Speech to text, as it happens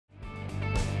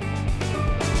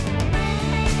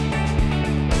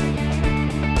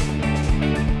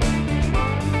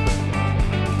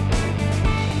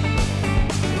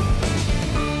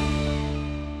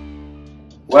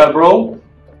Well, bro,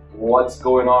 what's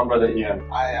going on, brother Ian?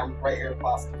 I am right here,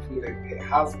 Pastor Felix. It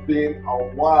has been a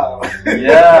while.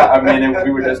 Yeah, I mean,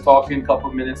 we were just talking a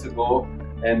couple minutes ago,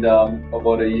 and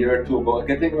about a year or two ago,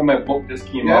 I think when my book just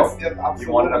came out, Yes, absolutely.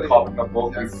 you wanted a copy of my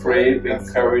book. Yes, we prayed, we yes,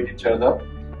 encouraged each other,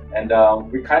 and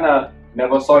we kind of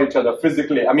never saw each other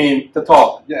physically. I mean, to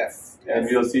talk. Yes. And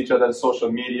we'll see each other on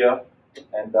social media,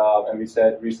 and we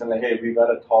said recently, hey, we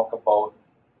gotta talk about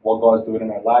what God's doing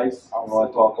in our lives. Absolutely. We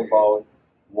want to talk about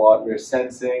what we're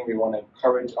sensing. We want to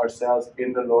encourage ourselves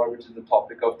in the Lord, which is the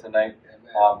topic of tonight,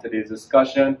 today's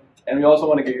discussion. And we also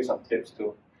want to give you some tips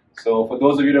too. So for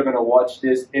those of you that are going to watch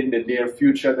this in the near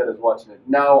future, that is watching it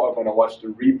now, or going to watch the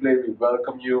replay, we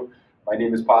welcome you. My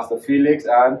name is Pastor Felix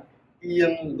and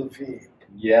Ian Lavine.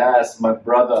 Yes, my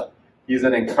brother. He's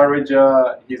an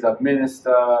encourager, he's a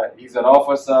minister, he's an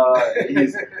officer,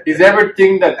 he's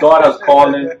everything that God has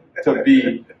called him to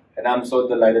be. And I'm so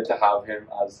delighted to have him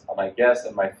as my guest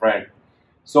and my friend.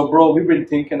 So, bro, we've been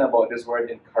thinking about this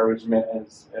word encouragement. And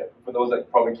for those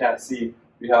that probably can't see,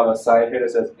 we have a side here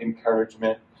that says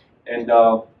encouragement. And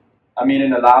I mean, in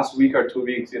the last week or 2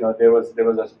 weeks, you know, there was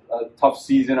a tough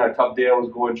season or a tough day I was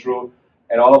going through.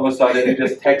 And all of a sudden, he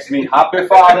just texts me, Happy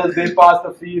Father's Day,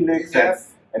 Pastor Felix. Yes.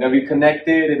 And then we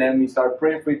connected, and then we started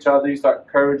praying for each other. You start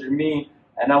encouraging me.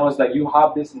 And I was like, you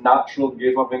have this natural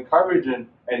gift of encouragement.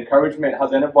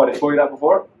 Has anybody told you that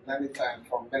before? Many times,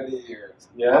 for many years.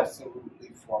 Yeah.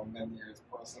 Absolutely, for many years,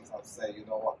 persons have said, you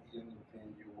know what, Ian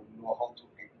Lavine, you know how to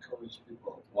encourage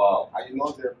people. Wow. And you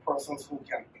know, there are persons who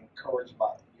can encourage,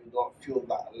 but you don't feel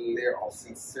that layer of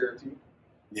sincerity.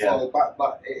 Yeah. So,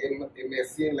 but it may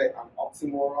seem like an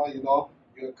oxymoron, you know,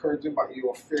 you're encouraging, but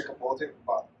you're fake about it,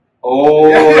 but oh,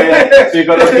 yeah. So you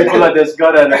got those people that just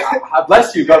got to,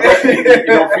 bless you, God bless you, you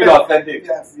don't feel authentic.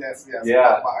 Yes.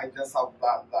 Yeah. But I just have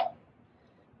that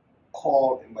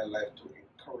call in my life to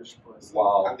encourage persons.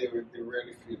 Wow. And they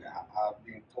really feel it. I've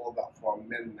been told that for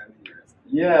many years.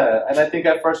 Yeah, and I think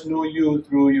I first knew you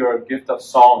through your gift of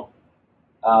song.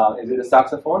 Is it the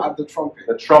saxophone? At the trumpet.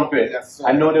 The trumpet. Yes, sir.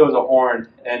 I know there was a horn,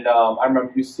 and I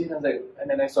remember you singing. I was like, and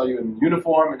then I saw you in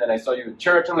uniform, and then I saw you in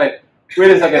church. I'm like, wait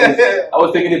a second. I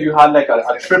was thinking if you had like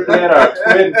a triplet or a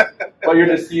twin, but you're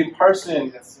the same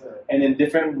person. Yes, sir. And in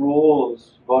different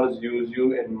roles, God has used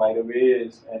you in mighty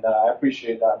ways, and I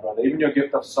appreciate that, brother. Even your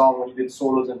gift of song, when you did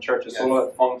solos in churches, Yes. solo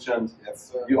at functions,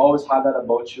 Yes, sir. you always had that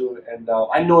about you. And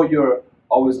I know you're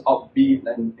always upbeat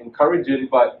and encouraging,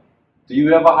 but do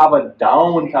you ever have a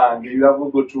downtime? Do you ever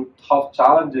go through tough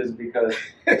challenges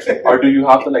or do you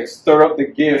have to like stir up the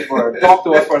gift or talk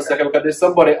to us for a second? Because there's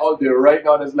somebody out there right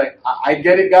now that's like, I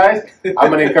get it, guys.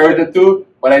 I'm an encourager too,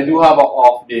 but I do have an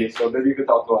off day. So maybe you could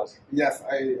talk to us. Yes,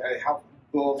 I have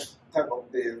those type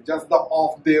of days. Just the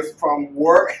off days from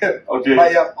work. Okay.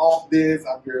 But yeah, off days,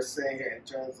 as we're saying here, in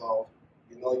terms of,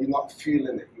 you know, you're not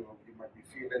feeling it. You might be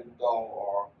feeling down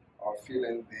or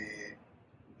feeling the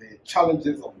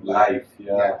challenges of life.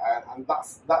 Yeah. And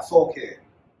that's okay.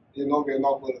 You know, we're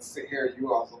not going to sit here,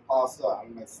 you as a pastor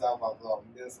and myself as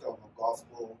a minister of the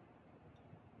gospel,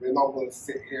 we're not going to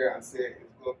sit here and say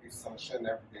it's going to be sunshine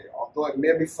every day. Although it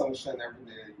may be sunshine every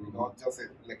day, you know, just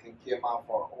like it came out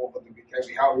for over the weekend,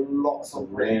 we have lots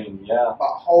of rain. Yeah.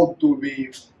 But how do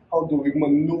we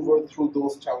maneuver through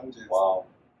those challenges? Wow.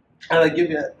 And I'll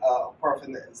give you a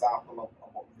perfect example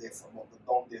about this, about the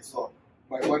down day. So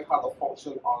my wife had a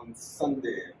function on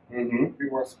Sunday. Mm-hmm. We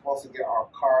were supposed to get our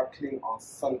car cleaned on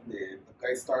Sunday. The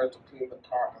guy started to clean the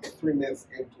car, and 3 minutes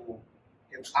into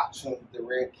its action, the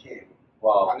rain came.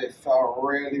 Wow. And it fell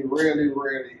really, it was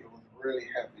really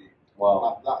heavy.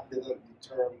 Wow. But that didn't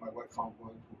deter my wife from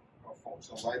going to her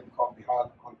function, right? Because we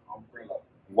had an umbrella.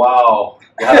 Wow.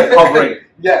 You had a covering.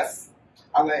 Yes.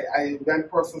 And when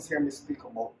persons hear me speak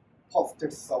about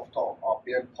positive self-talk or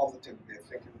being positive, they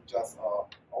think it's just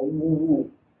a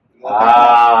woo-woo. You know,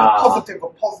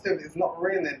 a positive is not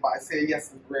raining, but I say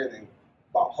yes, it's raining.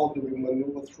 But how do we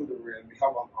maneuver through the rain? We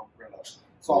have an umbrella.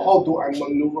 So how do I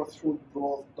maneuver through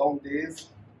those down days?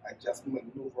 I just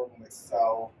maneuver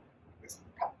myself with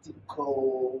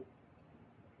practical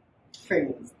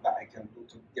things that I can do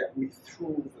to get me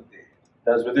through the day.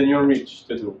 That's within your reach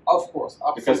to do. Of course,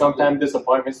 absolutely. Because sometimes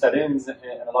disappointment set in,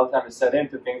 and a lot of times it set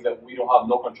into things that we don't have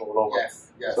no control over.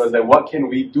 Yes. So it's like, what can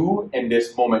we do in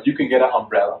this moment? You can get an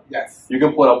umbrella. Yes. You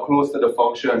can put up close to the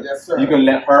function. Yes, sir. You can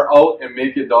let her out and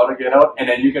make your daughter get out, and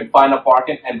then you can find a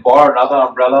parking and borrow another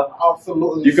umbrella.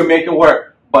 Absolutely. You can make it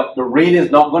work. But the rain is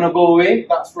not going to go away.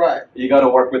 That's right. You got to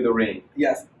work with the rain.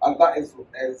 Yes, and that is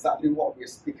exactly what we're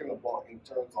speaking about in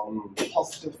terms of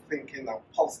positive thinking and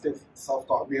positive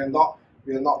self-talk. We are not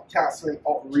canceling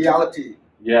out reality.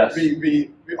 Yes. We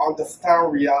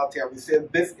understand reality and we say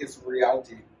this is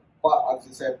reality. But as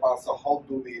you said, Pastor, how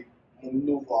do we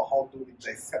maneuver? How do we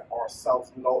dissect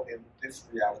ourselves now in this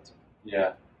reality?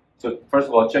 Yeah. So first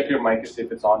of all, check your mic to see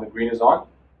if it's on. The green is on.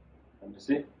 Let me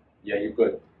see. Yeah, you're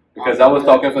good. Because I was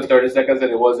talking for 30 seconds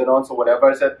and it wasn't on. So whatever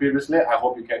I said previously, I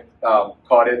hope you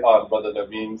caught it on Brother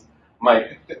Lavine's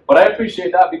mic. But I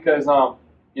appreciate that because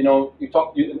you know,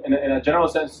 in a general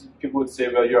sense, people would say,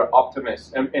 well, you're an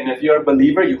optimist. And if you're a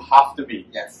believer, you have to be.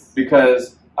 Yes.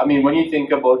 Because, I mean, when you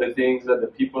think about the things that the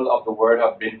people of the Word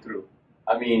have been through,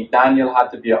 I mean, Daniel had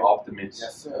to be an optimist.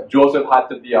 Yes, sir. Joseph had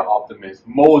to be an optimist.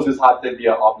 Moses had to be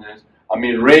an optimist. I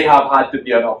mean, Rahab had to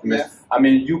be an optimist. Yes. I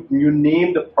mean, you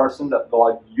name the person that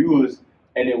God used,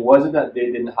 and it wasn't that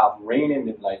they didn't have rain in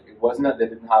their life. It wasn't that they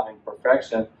didn't have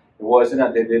imperfection. It wasn't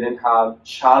that they didn't have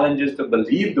challenges to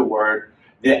believe the Word.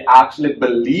 They actually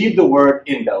believed the Word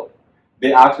in doubt.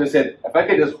 They actually said, if I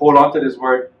could just hold on to this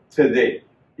Word today,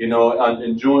 you know,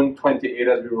 on June 28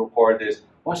 as we record this,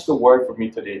 what's the Word for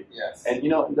me today? Yes. And you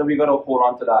know, then we got to hold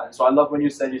on to that. And so I love when you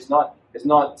said it's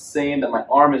not saying that my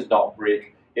arm is not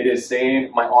break. It is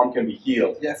saying my arm can be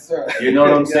healed. Yes, sir. You know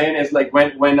what I'm saying? It's like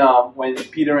when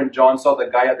Peter and John saw the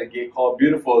guy at the gate called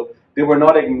beautiful, they were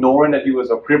not ignoring that he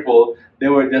was a cripple. They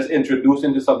were just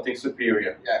introducing to something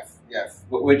superior. Yes, yes.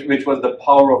 Which was the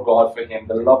power of God for him,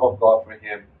 the love of God for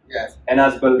him. Yes. And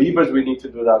as believers, we need to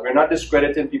do that. We're not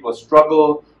discrediting people's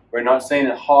struggle. We're not saying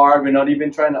it hard. We're not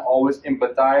even trying to always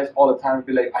empathize all the time and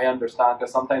be like, I understand,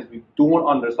 because sometimes we don't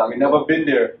understand. We've never been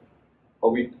there. But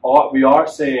we are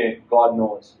saying God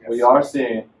knows. Yes. We are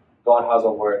saying God has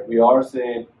a word. We are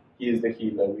saying He is the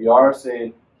healer. We are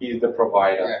saying He is the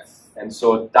provider. Yes. And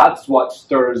so that's what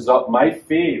stirs up my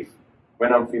faith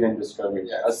when I'm feeling discouraged.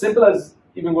 Yes. As simple as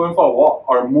even going for a walk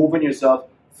or moving yourself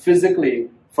physically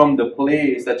from the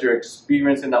place that you're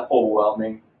experiencing that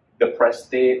overwhelming, depressed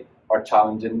state or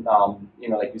challenging, you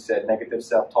know, like you said, negative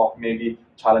self-talk, maybe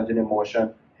challenging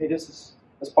emotion. Hey, let's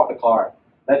park the car.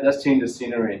 Let's change the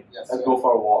scenery. Yes, let's sir. go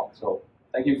for a walk. So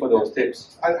thank you for those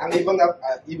tips. And even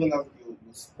as you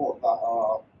spoke,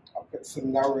 that a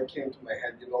scenario came to my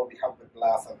head. You know, we have the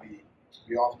glass and we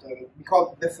often,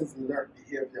 because this is learned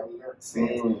behavior, learned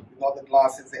things. You know, the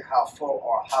glass is a half full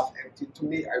or half empty. To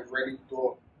me, I really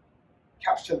don't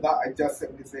capture that. I just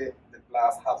simply say the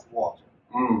glass has water.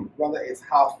 Whether it's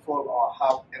half full or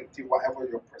half empty, whatever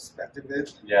your perspective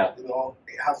is, you know,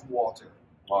 it has water.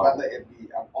 Wow. Whether it be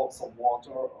an ounce of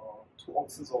water or 2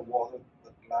 ounces of water,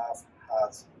 the glass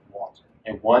has water.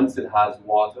 And once it has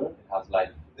water, it has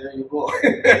life. There you go.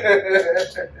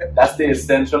 That's the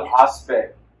essential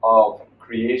aspect of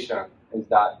creation, is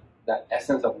that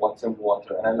essence of what's in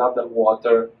water. And I love that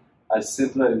water, as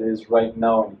simple as it is right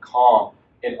now and calm,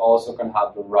 it also can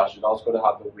have the rush. It also could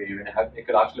have the wave, and it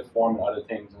could actually form in other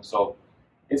things. And so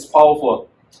it's powerful.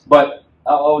 But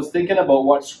I was thinking about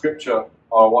what scripture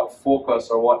or what focus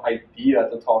or what idea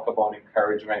to talk about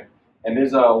encouragement. And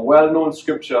there's a well-known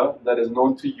scripture that is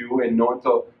known to you and known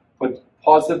to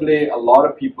possibly a lot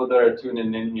of people that are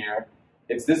tuning in here.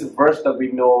 It's this verse that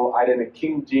we know either in the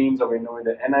King James or we know in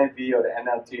the NIV or the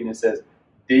NLT, and it says,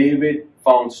 David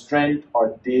found strength,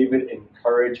 or David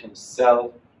encouraged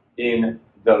himself in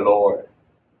the Lord.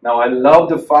 Now I love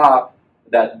the fact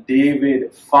that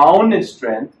David found his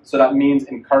strength, so that means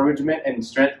encouragement and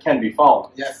strength can be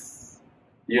found. Yes.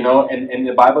 You know, and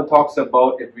the Bible talks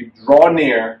about if we draw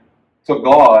near to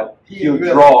God, He'll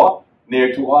will draw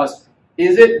near to us.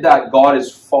 Is it that God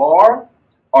is far,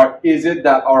 or is it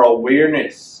that our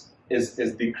awareness is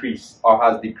decreased or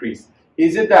has decreased?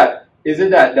 Is it that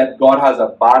God has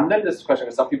abandoned this question?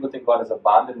 Because some people think God has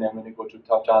abandoned them when they go through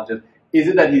tough challenges. Is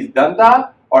it that He's done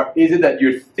that, or is it that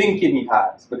you're thinking He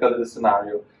has because of the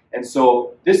scenario? And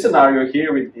so this scenario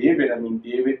here with David, I mean,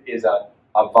 David is a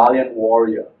valiant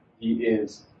warrior. He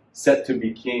is set to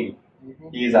be king.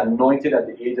 He is anointed at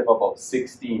the age of about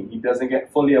 16. He doesn't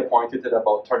get fully appointed at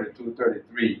about 32,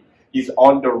 33. He's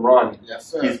on the run. Yes,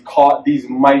 sir. He's caught these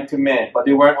mighty men, but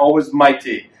they weren't always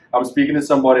mighty. I'm speaking to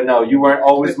somebody now. You weren't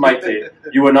always mighty.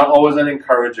 You were not always an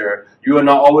encourager. You were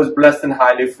not always blessed and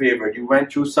highly favored. You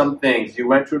went through some things. You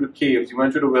went through the caves. You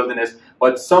went through the wilderness.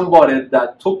 But somebody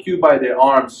that took you by their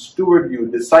arms, stewarded you,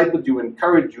 discipled you,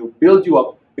 encouraged you, built you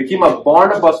up, became a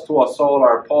Barnabas to a Saul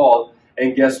or a Paul,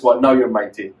 and guess what? Now you're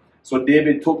mighty. So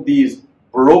David took these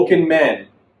broken men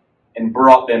and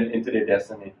brought them into their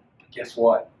destiny. Guess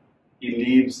what? He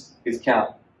leaves his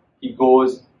camp. He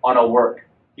goes on a work.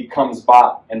 He comes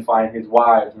back and finds his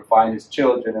wives and finds his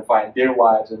children and finds their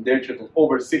wives and their children.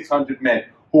 Over 600 men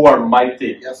who are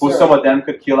mighty. Yes, who sir. Some of them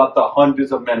could kill up to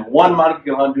hundreds of men. One man could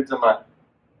kill hundreds of men.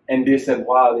 And they said,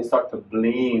 wow, they start to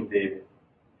blame David.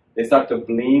 They start to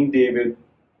blame David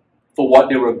for what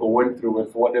they were going through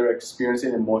and for what they were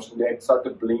experiencing emotionally. They start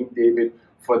to blame David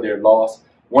for their loss.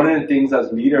 One of the things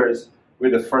as leaders,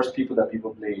 we're the first people that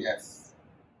people blame. Yes.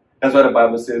 That's why the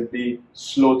Bible says be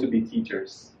slow to be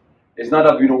teachers. It's not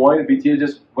that we don't want you to be teachers,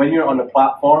 just when you're on the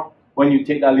platform, when you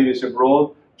take that leadership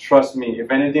role, trust me,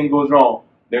 if anything goes wrong,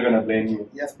 they're going to blame you.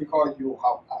 Yes, because you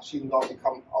have actually not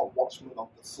become a watchman of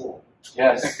the soul.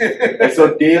 Yes. And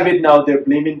so David now, they're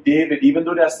blaming David, even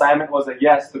though the assignment was a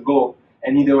yes to go,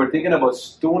 and they were thinking about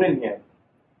stoning him.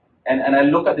 And I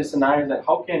look at this scenario like,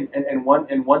 how can, in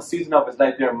one season of his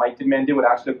life, there are mighty men, they would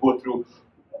actually go through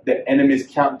the enemy's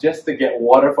camp just to get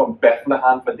water from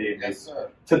Bethlehem for David. Yes, sir.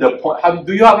 To the point,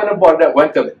 do you have anybody that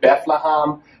went to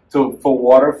Bethlehem for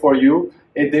water for you?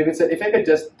 And David said, if I could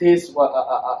just taste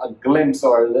a glimpse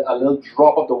or a little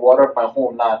drop of the water of my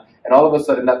homeland, and all of a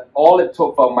sudden, that's all it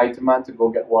took for a mighty man to go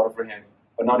get water for him.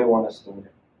 But now they want to stone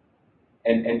him.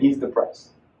 And he's depressed.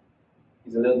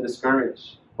 He's a little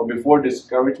discouraged. But before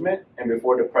discouragement and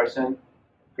before depression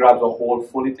grabs a hold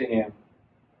fully to him,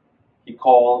 he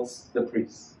calls the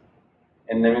priest.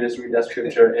 And let me just read that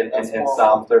scripture in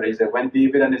Psalm 30. He said, when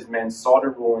David and his men saw the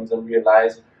ruins and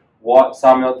realized what,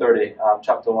 Samuel 30,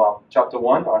 Samuel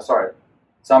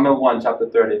 1, chapter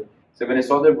 30. So when they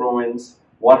saw the ruins,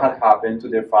 what had happened to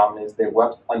their families, they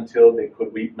wept until they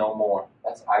could weep no more.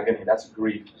 That's agony, that's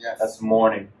grief, yes. That's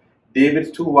mourning.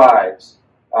 David's two wives,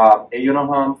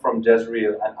 Ahinoam from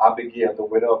Jezreel and Abigail, the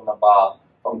widow of Nabal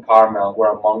from Carmel,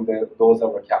 were among those that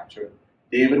were captured.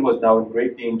 David was now in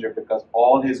great danger because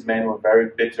all his men were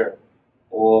very bitter.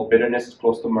 Oh, bitterness is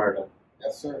close to murder.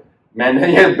 Yes, sir. Man,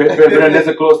 bitterness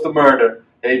is close to murder.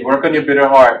 Hey, work on your bitter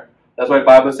heart. That's why the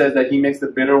Bible says that he makes the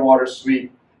bitter water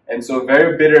sweet. And so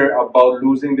very bitter about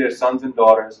losing their sons and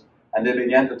daughters. And they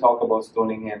began to talk about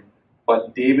stoning him.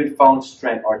 But David found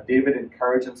strength, or David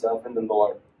encouraged himself in the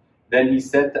Lord. Then he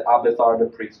said to Abiathar the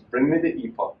priest, bring me the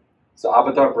ephod. So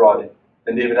Abiathar brought it.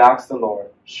 Then David asked the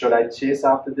Lord, should I chase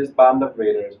after this band of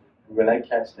raiders? Will I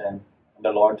catch them? And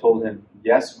the Lord told him,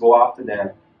 yes, go after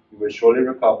them. You will surely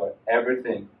recover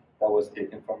everything that was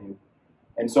taken from you.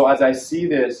 And so as I see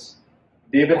this,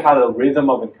 David had a rhythm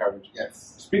of encouragement.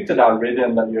 Yes. Speak to that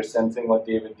rhythm that you're sensing what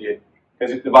David did.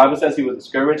 Because the Bible says he was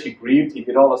discouraged, he grieved, he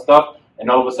did all the stuff,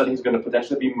 and all of a sudden he's going to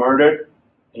potentially be murdered.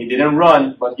 He didn't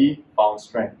run, but he found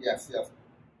strength. Yes, yes.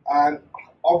 And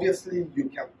obviously you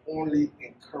can only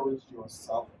encourage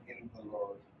yourself in the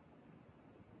Lord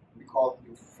because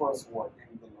you first were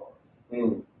in the Lord.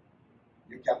 Mm.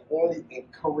 You can only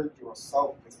encourage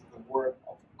yourself with the word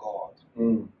of God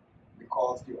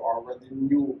because you already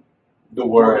knew the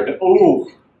word of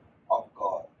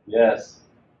God. Yes.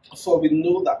 So we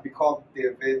know that because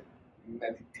David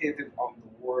meditated on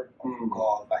the word of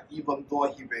God, that even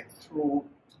though he went through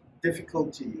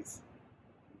difficulties,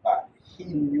 that he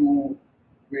knew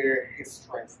where his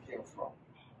strength came from.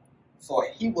 So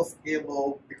he was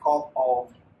able, because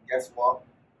of, guess what?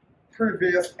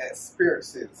 Previous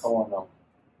experiences. Come on now.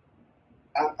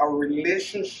 And a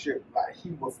relationship that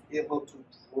he was able to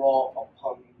draw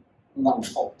upon that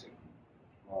faulting.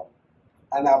 Wow.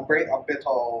 And I bring a bit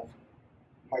of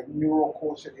my neural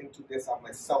quotient into this and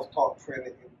my self-taught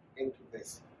training into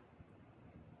this.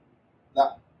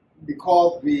 That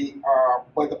because we are,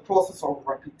 by the process of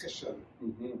repetition,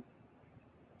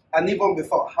 and even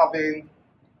without having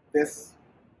this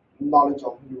knowledge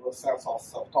of neuroscience or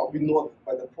self-taught, we know that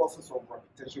by the process of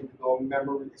repetition, we know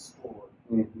memory is stored.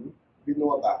 We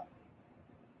know that.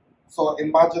 So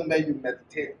imagine when you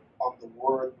meditate on the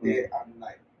word day and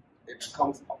night, it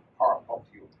becomes a part of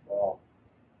you. Wow.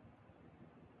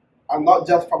 And not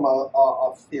just from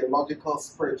a theological,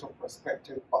 spiritual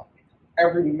perspective, but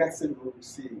every message we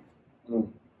receive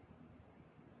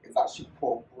is actually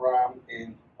programmed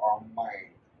in our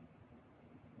mind.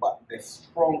 But the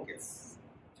strongest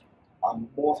and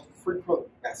most frequent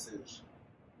message,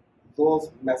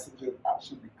 those messages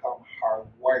actually become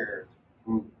hardwired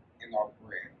in our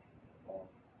brain.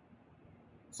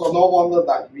 So no wonder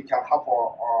that we can have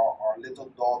our little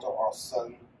daughter or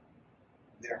son,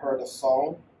 they heard a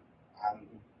song, and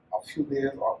a few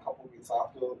days or a couple weeks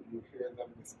after, you hear them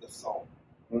with the song.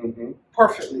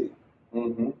 Perfectly.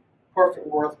 Perfect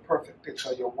words, perfect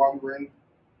picture. You're wondering,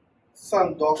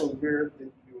 son, daughter, where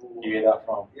did you hear that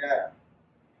from? Yeah.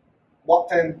 What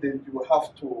time did you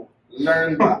have to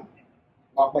learn that?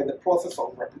 But by the process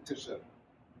of repetition.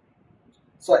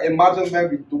 So imagine when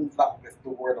we do that with the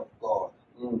word of God.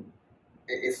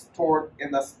 It is stored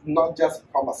in us, not just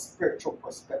from a spiritual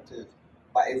perspective,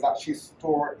 but it's actually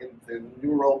stored in the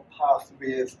neural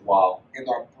pathways in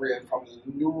our brain from the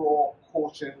neural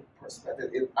quotient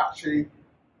perspective. It actually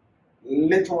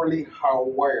literally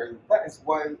hardwired. That is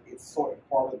why it's so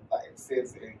important that it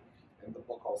says in the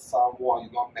book of Psalm 1,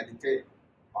 meditate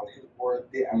on his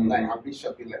word day and night, and we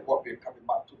shall be like what we're coming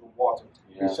back to the water.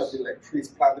 Yes. We shall be like trees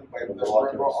planted by the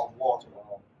river of water.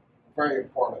 Very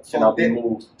important. So cannot be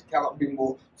moved. Cannot be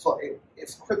moved. So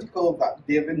it's critical that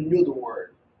David knew the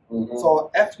word.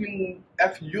 So if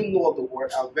you know the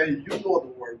word, and when you know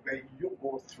the word, when you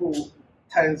go through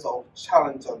times of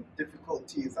challenge and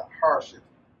difficulties and hardship,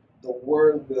 the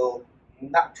word will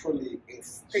naturally,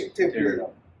 instinctively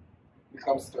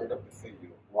become stirred up within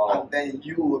you. Wow. And then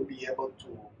you will be able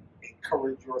to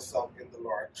encourage yourself in the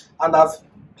Lord. And as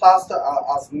pastor,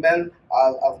 as men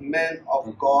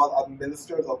of God, as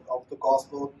ministers of the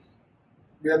gospel,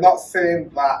 we are not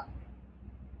saying that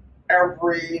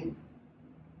every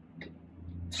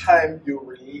time you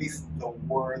release the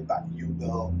word that you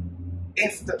will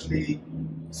instantly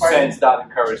sense that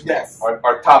encouragement, yes,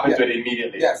 or tap into it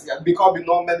immediately. Yes, because we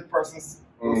know many persons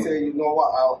will say, you know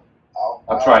what,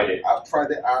 I've tried it. I've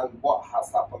tried it, and what has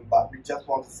happened? But we just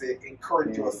want to say,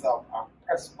 encourage yourself and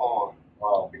press on.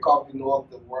 Wow. Because we know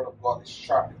the word of God is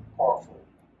sharp and powerful.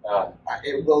 And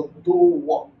it will do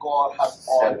what God has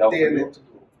ordained it to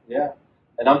do. Yeah.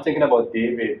 And I'm thinking about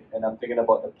David, and I'm thinking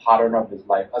about the pattern of his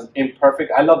life. As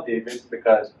imperfect, I love David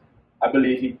because I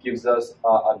believe he gives us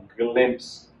a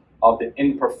glimpse of the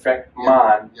imperfect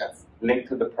man linked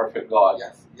to the perfect God.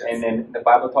 Yes. And then the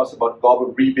Bible talks about God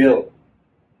would rebuild,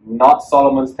 not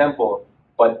Solomon's temple,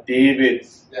 but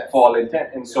David's fallen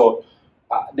tent. And so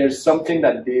there's something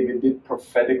that David did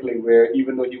prophetically where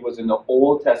even though he was in the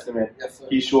Old Testament,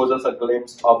 he shows us a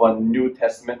glimpse of a New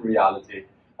Testament reality.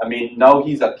 I mean, now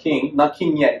he's a king, not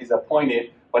king yet, he's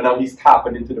appointed, but now he's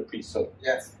tapping into the priesthood.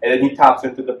 Yes. And then he taps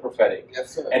into the prophetic.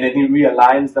 Yes, sir. And then he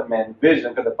realigns the man's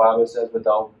vision, because the Bible says where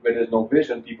there's no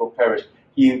vision, people perish.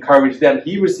 He encouraged them.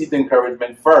 He received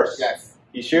encouragement first. Yes.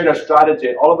 He shared a strategy.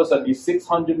 And all of a sudden, these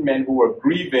 600 men who were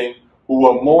grieving, who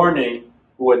were mourning,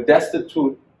 who were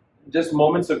destitute, just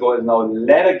moments ago, is now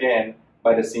led again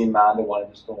by the same man that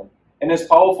wanted to stone. And it's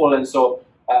powerful. And so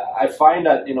I find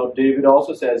that, David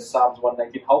also says, Psalms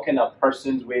 119, how can a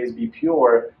person's ways be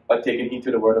pure but taking heed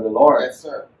to the word of the Lord? Yes,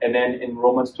 sir. And then in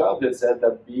Romans 12, it says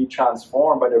that be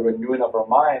transformed by the renewing of our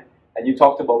mind. And you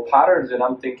talked about patterns, and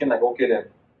I'm thinking like, okay then,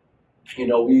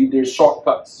 there's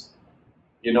shortcuts,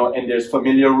 and there's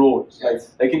familiar roads.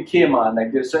 Yes. Like in Cayman,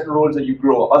 like there's certain roads that you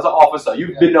grow up. As an officer,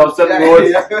 you've been down certain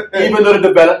roads, even though the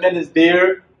development is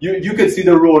there. You can see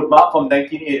the road map from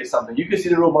 1980 something. You can see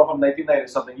the road map from 1990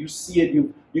 something. You see it.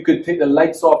 You could take the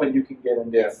lights off and you can get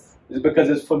in there. Yes. It's because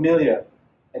it's familiar,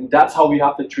 and that's how we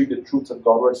have to treat the truths of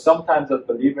God. Where sometimes as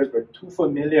believers we're too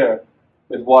familiar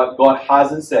with what God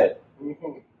hasn't said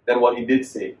than what He did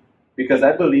say. Because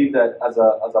I believe that as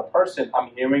a person, I'm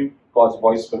hearing God's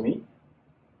voice for me.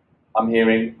 I'm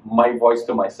hearing my voice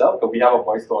to myself, because we have a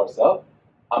voice to ourselves.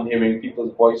 I'm hearing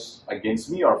people's voice against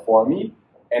me or for me.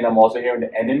 And I'm also hearing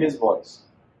the enemy's voice.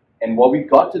 And what we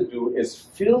got to do is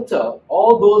filter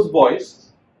all those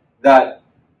voices that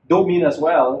don't mean us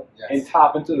well, and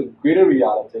tap into the greater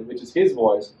reality, which is His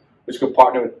voice, which could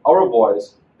partner with our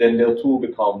voice. Then they'll two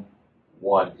become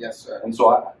one. Yes, sir. And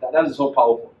so that is so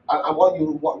powerful. And what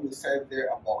you said there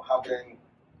about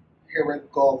hearing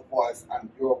God's voice and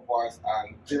your voice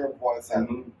and their voice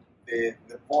and the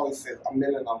voices,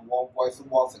 1,001 voices.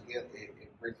 Once again,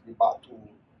 it brings me back to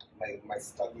my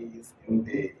studies in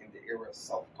the area of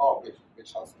self-taught,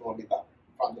 which has told me that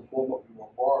from the moment we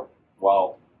were born,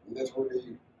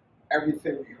 literally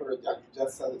everything we heard, and you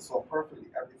just said it so perfectly,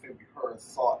 everything we heard,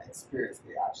 saw, experienced,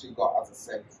 it actually got, as I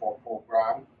said before,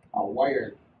 programmed and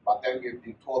wired. But then we've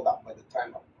been told that by the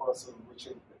time a person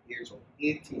reaches the age of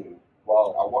 18,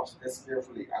 I watched this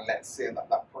carefully, and let's say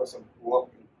that person grew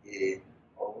up in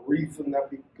a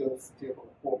reasonably good, stable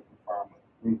home environment.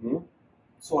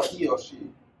 So he or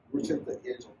she reaches the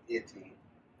age of 18,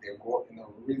 they grow up in a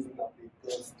reasonably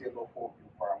good, stable home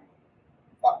environment.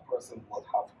 That person would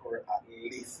have heard at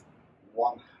least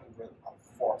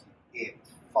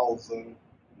 148,000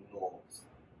 no's.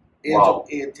 Age of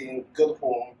 18, good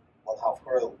home, would have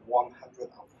heard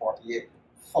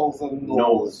 148,000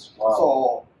 no's.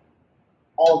 So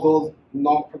all those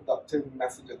non-productive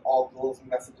messages, all those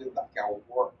messages that can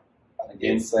work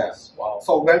against us.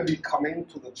 So when we come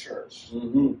into the church,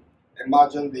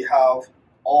 imagine we have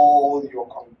all your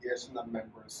congregational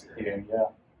members here.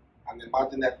 And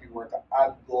imagine if we were to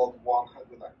add those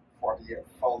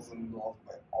 148,000 no's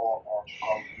by all our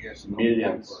congregational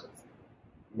members.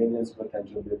 Millions,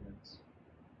 potential billions.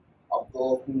 Of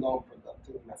those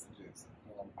non-productive messages.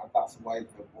 And that's why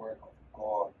the word of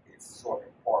God is so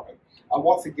important. And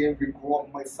once again,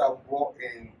 myself grew up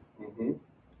in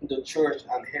the church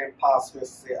and hearing pastors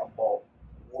say about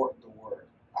work the word.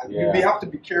 And Yeah. we have to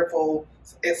be careful.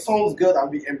 It sounds good and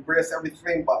we embrace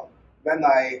everything, but when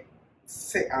I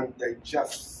sit and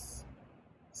digest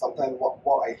sometimes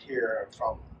what I hear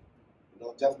from,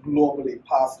 just globally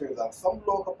pastors and some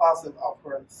local pastors I've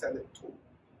heard send it to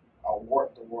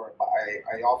work the word, but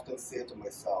I often say to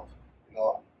myself,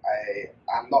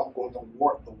 I'm not going to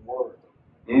work the word,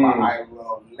 but I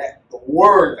will let the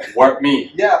word work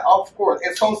me. Yeah, of course.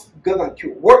 It sounds good and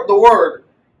cute. Work the word.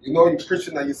 You're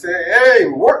Christian and you say, hey,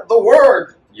 work the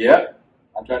word. Yeah.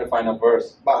 I'm trying to find a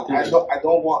verse. But I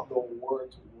don't want the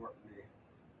word to work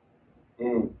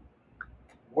me.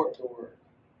 Work the word.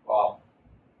 Wow.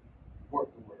 Work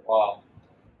the word. Wow.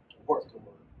 Work the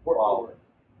word. Work Wow. the word.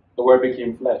 The word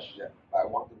became flesh. Yeah. I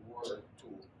want the word to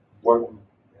work me.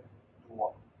 Yeah. To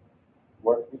what?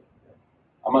 Work me. Yeah.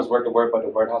 I must work the word, but the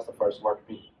word has to first work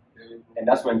me. And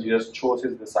that's when Jesus chose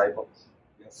his disciples.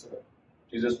 Yes, sir.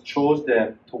 Jesus chose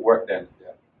them to work them.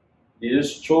 Yeah.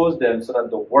 Jesus chose them so that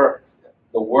the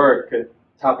word could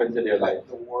tap into their life.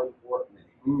 The word work me.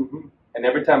 Mm-hmm. And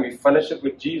every time we fellowship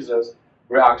with Jesus,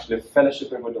 we're actually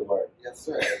fellowshipping with the word. Yes,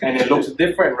 sir. And it looks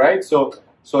different, right? So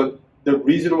the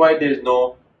reason why there's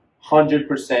no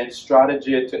 100%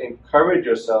 strategy to encourage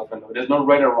yourself, and there's no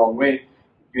right or wrong way,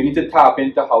 you need to tap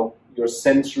into how your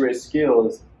sensory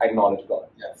skills acknowledge God.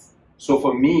 Yes. So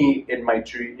for me,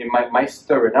 my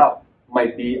stirring up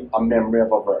might be a memory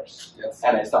of a verse. Yes.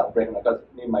 And I start breaking it, because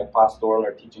in my pastoral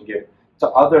or teaching gift. To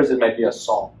others, it might be a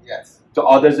song. Yes. To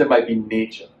others, it might be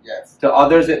nature. Yes. To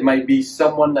others, it might be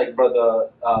someone like Brother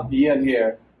Ian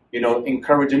here,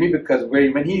 encouraging me, because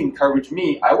when he encouraged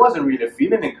me, I wasn't really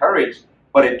feeling encouraged,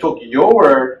 but it took your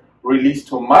word released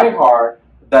to my heart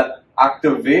that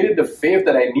activated the faith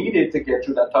that I needed to get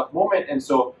through that tough moment. And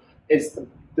so it's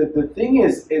the thing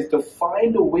is to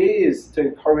find ways to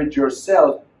encourage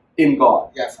yourself in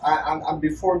God. Yes, and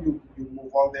before you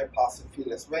move on there, Pastor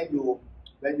Felix, when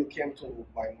you came to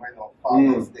my mind on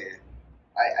Father's Day,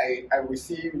 I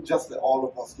received just like all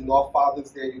of us,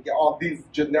 Father's Day, you get all these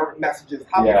generic messages,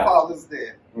 Happy Father's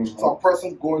Day. Mm-hmm. So a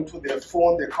person going to their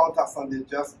phone, their contacts, and they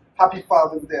just, Happy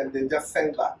Father's Day, and they just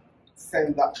send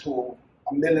that to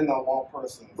 1,000,001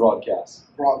 persons.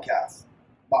 Broadcast.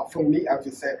 But for me, as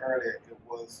you said earlier, it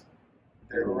was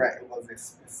direct, it was a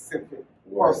specific,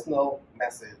 personal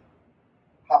message.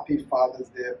 Happy Father's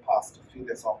Day, Pastor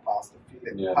Felix or Pastor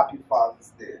Felix. Yeah. Happy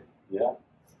Father's Day. Yeah.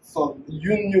 So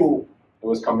you knew it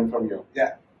was coming from you.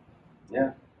 Yeah.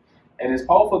 Yeah. And it's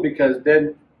powerful because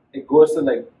then it goes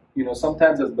to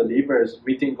sometimes as believers,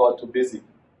 we think God too busy.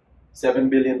 7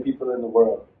 billion people in the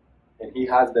world. And he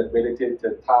has the ability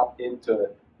to tap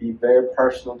into, be very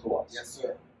personal to us. Yes,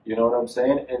 sir. You know what I'm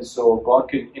saying? And so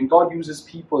God uses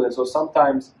people. And so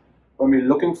sometimes when we're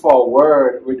looking for a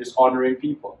word, we're just honoring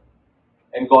people.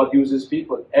 And God uses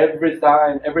people. Every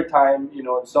time,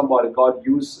 somebody, God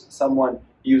used someone,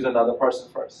 he used another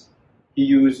person first. He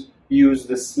used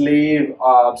the slaves,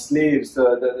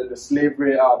 the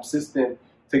slavery system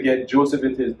to get Joseph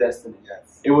into his destiny.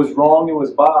 Yes. It was wrong, it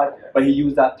was bad, but he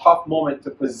used that tough moment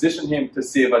to position him to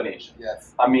save a nation.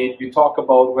 Yes. I mean, you talk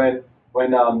about when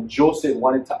Joseph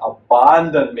wanted to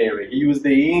abandon Mary, he used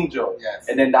the angel. Yes.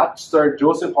 And then that stirred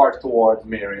Joseph's heart towards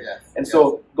Mary. Yes. And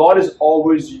so God is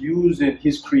always using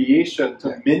his creation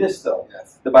to minister.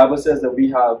 Yes. The Bible says that we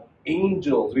have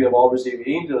angels, we have all received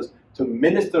angels to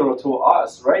minister to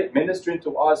us, right? Ministering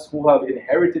to us who have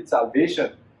inherited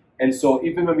salvation. And so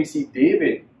even when we see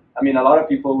David, I mean, a lot of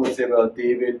people will say, well,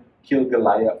 David killed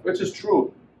Goliath, which is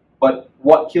true. But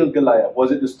what killed Goliath?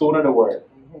 Was it the stone or the word?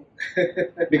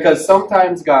 Because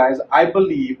sometimes, guys, I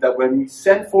believe that when we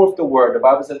send forth the word, the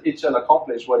Bible says it shall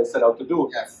accomplish what it set out to do.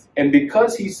 Yes. And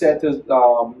because he said to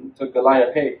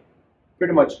Goliath, hey,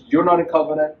 pretty much, you're not in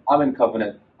covenant, I'm in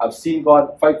covenant. I've seen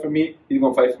God fight for me, he's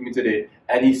going to fight for me today.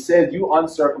 And he said, you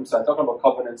uncircumcised, talking about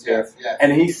covenants here. Yes, yes.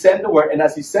 And he sent the word, and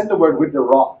as he sent the word with the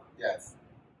rock, yes,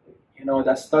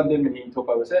 that stunned him and he took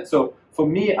over his head. So for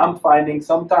me, I'm finding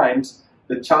sometimes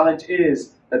the challenge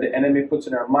is that the enemy puts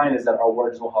in our mind is that our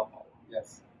words don't have power.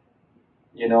 Yes.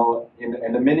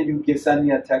 And the minute you send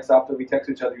me a text after we text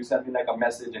each other, you send me like a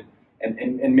message,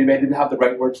 and maybe I didn't have the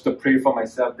right words to pray for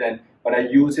myself then, but I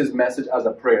use his message as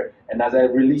a prayer. And as I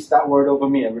release that word over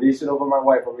me, I release it over my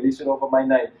wife, I release it over my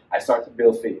night, I start to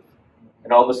build faith.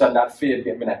 And all of a sudden that faith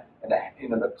gets me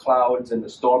the clouds and the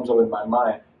storms are in my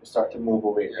mind start to move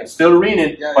away. Yes. It's still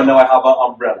raining, but now I have an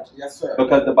umbrella. Yes, sir.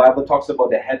 Because the Bible talks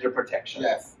about the hedge of protection.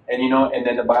 Yes. And and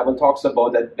then the Bible talks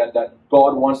about that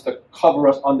God wants to cover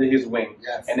us under his wing.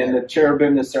 Yes. And then the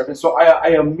cherubim, the serpent. So I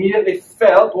immediately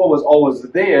felt what was always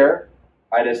there.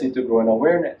 I just need to grow in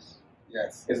awareness.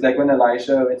 Yes. It's like when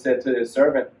Elisha said to his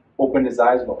servant, open his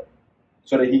eyes, Lord,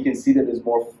 so that he can see that there's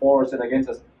more for us and against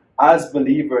us. As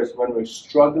believers, when we're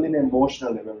struggling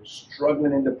emotionally, when we're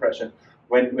struggling in depression,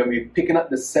 when we're picking up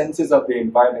the senses of the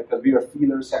environment, because we are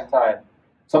feelers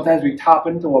sometimes we tap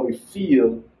into what we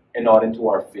feel and not into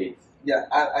our faith. Yeah,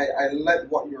 I like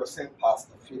what you were saying,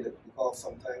 Pastor Felix, because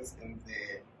sometimes in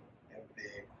the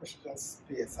Christian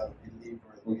space as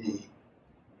believers, we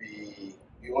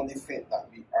only think that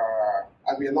we are,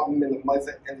 and we are not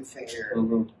minimizing anything here.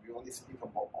 We only speak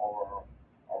about our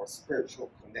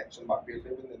spiritual connection, but we're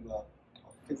living in a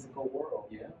physical world.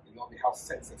 Yeah. You know, we have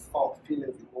senses, thought,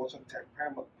 feelings, emotion,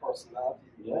 temperament, personality,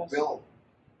 will.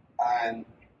 And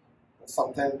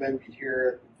sometimes when we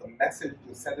hear the message,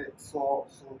 you said it so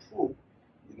true.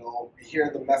 You know, we hear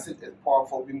the message is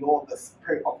powerful. We know the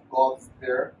Spirit of God is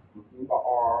there, but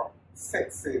our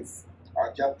senses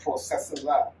are just processing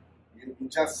that. You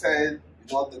just said,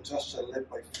 you know, the just shall live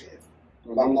by faith.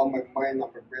 But now my mind and my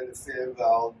brain is saying,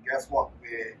 well, guess what?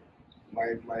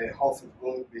 My house is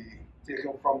going to be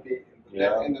taken from me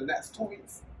in the next 2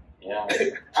 weeks. Yeah.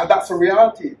 And that's a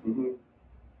reality.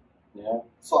 Yeah.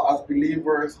 So as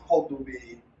believers, how do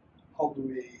we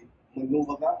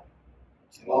maneuver that?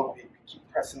 You know, we keep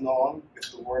pressing on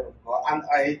with the Word of God. And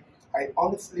I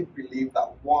honestly believe that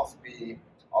once we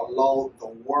allow the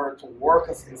Word to work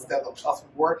us instead of us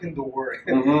working the Word,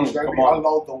 when we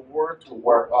allow the Word to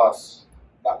work us,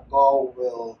 that God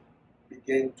will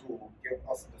begin to give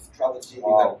us the strategy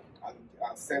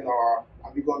and send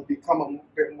and we're going to become a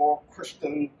bit more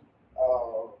Christian.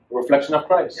 Reflection of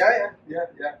Christ. Yeah.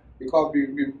 Because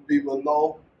we will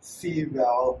now see,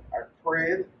 well, I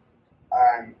prayed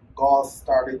and God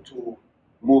started to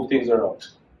move things around.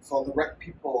 So the right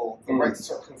people, the right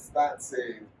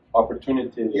circumstances,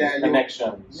 opportunities,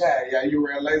 connections. You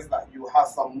realize that you have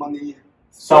some money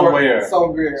somewhere,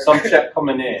 some check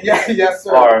coming in. Yes,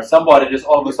 sir. Or somebody just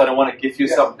all of a sudden want to give you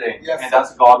something, and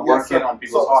that's God working on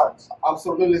people's hearts.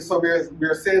 Absolutely. So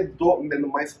we're saying, don't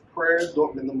minimize prayer,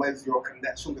 don't minimize your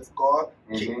connection with God.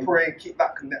 Keep praying, keep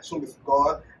that connection with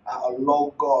God, and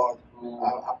allow God,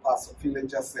 as Pastor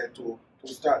Felix just said, to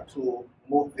start to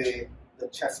move the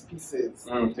chess pieces.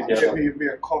 Together. We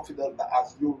are confident that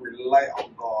as you rely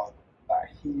on God, that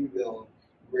He will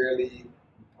really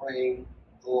bring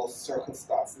those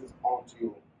circumstances onto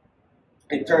you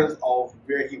in terms of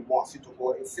where He wants you to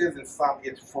go. It says in Psalm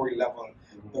 84:11,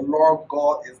 the Lord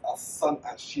God is a sun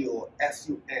and shield,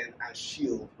 S-U-N and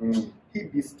shield. He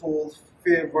bestows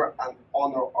favor and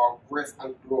honor, or grace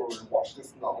and glory. Watch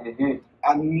this now.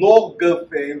 And no good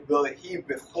thing will He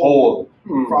withhold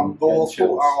from those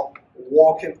who are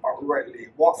walking uprightly.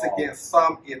 Once again,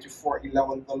 Psalm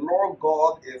 84:11, the Lord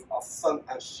God is a sun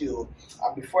and shield.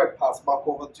 And before I pass back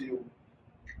over to you,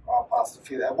 Pastor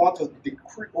Felix, I want to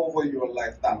decree over your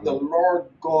life that the Lord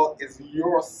God is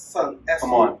your sun,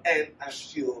 S-U-N and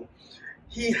shield.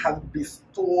 He has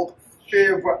bestowed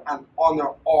favor and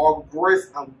honor, or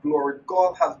grace and glory.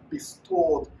 God has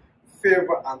bestowed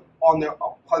favor and honor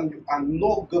upon you, and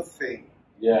no good thing.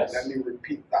 Yes. Let me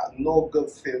repeat that. No good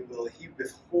thing will He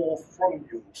withhold from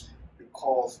you,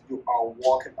 because you are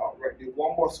walking uprightly.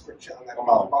 One more scripture and I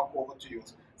pass back over to you.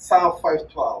 Psalm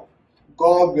 5:12.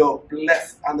 God will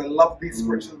bless, and I love these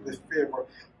scriptures with favor.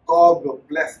 God will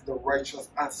bless the righteous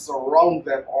and surround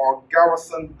them, or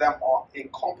garrison them, or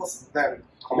encompass them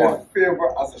with favor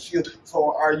as a shield.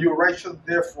 So are you righteous?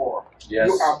 Therefore,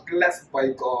 you are blessed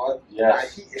by God, and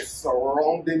He is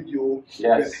surrounding you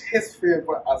with His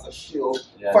favor as a shield.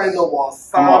 Final one,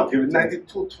 Psalm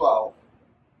 92:12.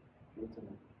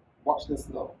 Watch this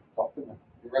now.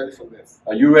 You ready for this?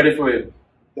 Are you ready for it?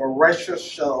 The righteous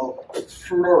shall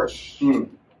flourish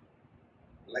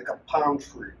like a palm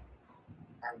tree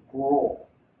and grow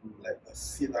like the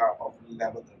cedar of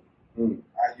Lebanon.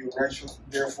 Are you righteous?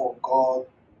 Therefore, God's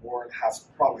word has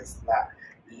promised that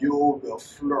you will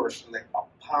flourish like a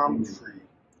palm tree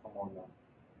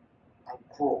and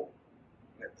grow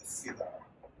like the cedar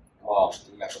of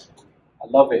Lebanon. I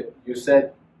love it. You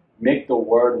said, make the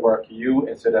word work you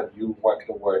instead of you work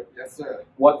the word. Yes, sir.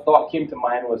 What thought came to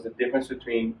mind was the difference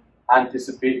between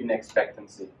anticipate and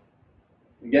expectancy.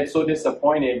 We get so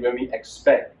disappointed when we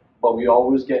expect, but we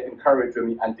always get encouraged when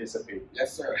we anticipate.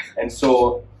 Yes, sir. And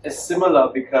so it's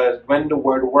similar, because when the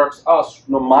word works us,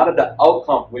 no matter the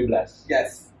outcome, we bless.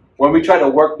 Yes. When we try to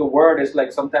work the word, it's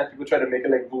like sometimes people try to make it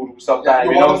like voodoo.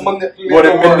 Sometimes you want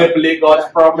to manipulate God's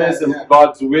promise and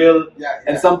God's will.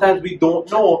 And sometimes we don't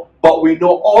know, but we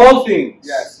know all things.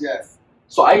 Yes.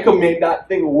 So I can make that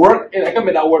thing work, and I can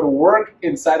make that word work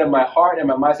inside of my heart and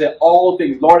my mind. Say all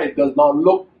things, Lord, it does not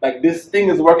look like this thing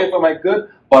is working for my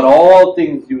good, but all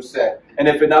things you said. And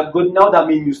if it's not good now, that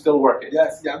means you still working.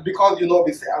 Yes, yeah, because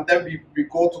we say, and then we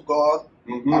go to God,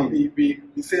 and we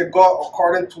say, God,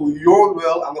 according to your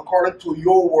will and according to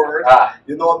your word,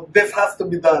 this has to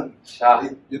be done.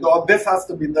 This has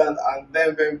to be done, and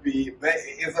then when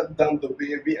it isn't done the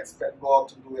way we expect God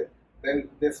to do it, then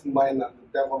this mind and the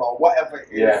devil or whatever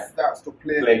it is starts to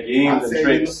play games and say,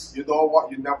 tricks. You know what?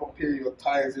 You never pay your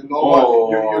tithes. You know what?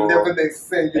 You live in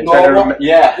sin. You know what?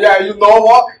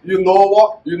 You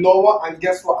know what? And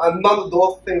guess what? And none of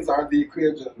those things are the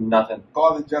equation. Nothing.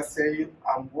 God is just saying,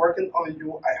 I'm working on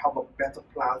you. I have a better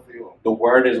plan for you. The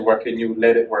word is working you.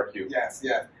 Let it work you. Yes.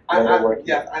 And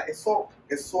it's so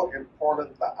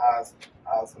important that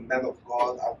as men of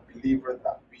God, as believers,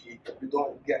 that we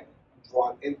don't get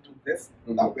drawn into this,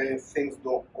 that when things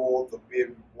don't go the way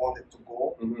we want it to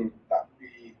go, that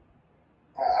we,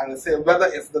 and I say whether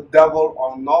it's the devil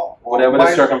or not, whatever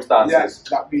the circumstances,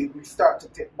 that we start to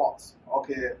take box.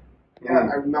 Okay,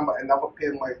 I remember I never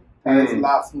paid my tithes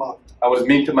last month. I was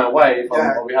mean to my wife,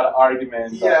 we had an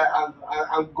argument. And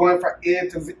I'm going from A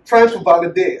to Z, trying to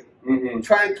validate.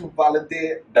 Trying to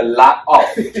validate the lack of.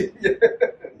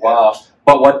 Wow.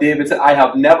 But what David said, I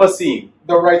have never seen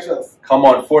the righteous, come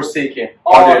on, forsaken,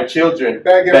 or their children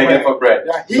begging for bread.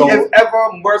 Yeah, he is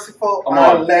ever merciful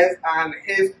and less, and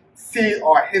his seed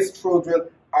or his children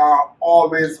are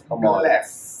always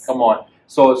blessed. Come on.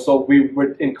 So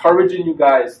we're encouraging you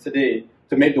guys today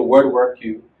to make the word work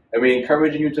you, and we're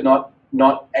encouraging you to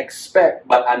not expect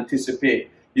but anticipate.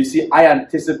 You see, I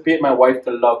anticipate my wife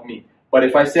to love me. But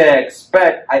if I say I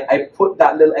expect, I put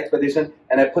that little expectation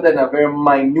and I put it in a very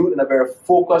minute and a very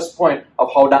focused point of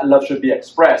how that love should be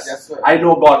expressed. Yes, sir. I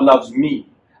know God loves me.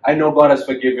 I know God has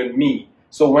forgiven me.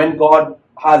 So when God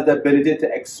has the ability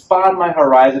to expand my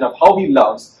horizon of how He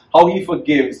loves, how He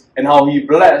forgives, and how He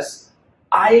blesses,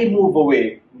 I move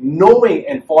away knowing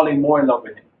and falling more in love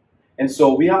with Him. And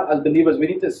so we are, as believers, we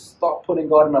need to stop putting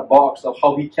God in a box of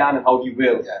how He can and how He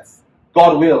will. Yes.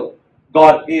 God will.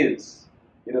 God is.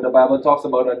 The Bible talks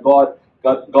about that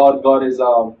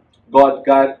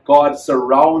God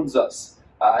surrounds us.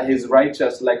 He's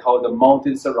righteous, like how the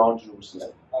mountains surround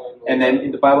Jerusalem. And then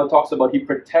in the Bible talks about He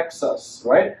protects us,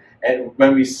 right? And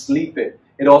when we sleep it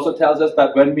also tells us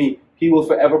that He will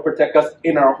forever protect us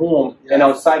in our home and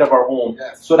outside of our home.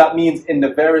 Yes. So that means in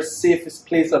the very safest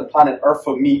place on planet Earth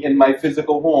for me, in my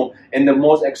physical home, in the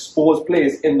most exposed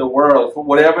place in the world, for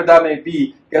whatever that may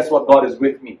be, guess what? God is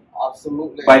with me.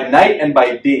 Absolutely. By night and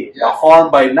by day. Yes. The harm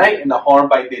by night and the harm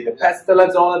by day. The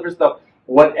pestilence, all that other stuff.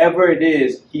 Whatever it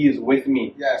is, He is with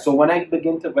me. Yes. So I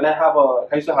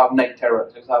used to have night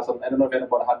terrors. I don't know if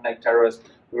anybody had night terrors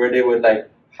where they would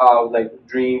have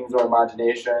dreams or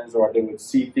imaginations, or they would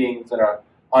see things that are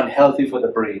unhealthy for the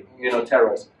brain.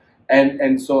 Terrors.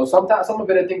 And so sometimes some of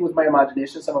it I think was my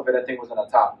imagination, some of it I think was an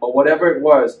attack. But whatever it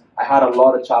was, I had a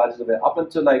lot of challenges with it up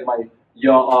until my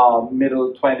young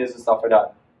middle 20s and stuff like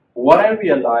that. What I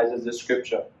realized is the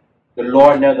scripture: the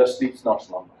Lord neither sleeps nor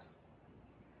slumber.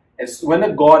 And so when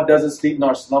a God doesn't sleep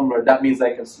nor slumber, that means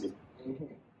I can sleep.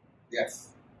 Yes.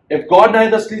 If God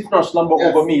neither sleeps nor slumber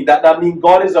over me, that means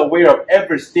God is aware of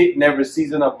every state and every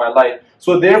season of my life.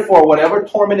 So therefore, whatever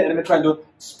torment the enemy trying to do,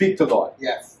 speak to God.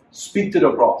 Yes. Speak to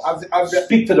the cross.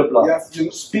 Speak to the blood. Yes.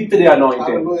 Speak to the anointing.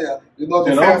 Hallelujah.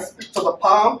 Say speak to the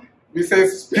palm. We say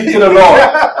speak to the Lord.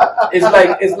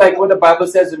 It's like what the Bible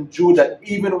says in Jude, that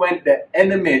even when the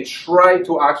enemy tried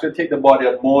to actually take the body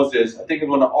of Moses, I think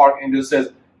it's when the archangel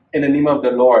says, in the name of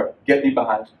the Lord, get me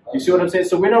behind. You see what I'm saying?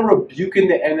 So we're not rebuking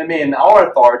the enemy in our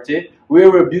authority. We're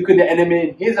rebuking the enemy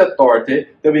in his authority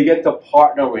that we get to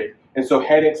partner with. And so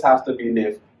headaches has to be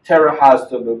lifted. Terror has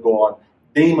to be gone.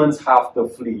 Demons have to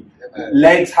flee.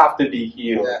 Legs have to be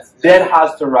healed. Dead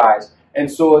has to rise. And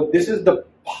so this is the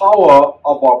power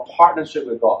of our partnership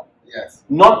with God. Yes.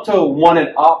 Not to one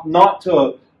it up, not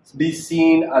to be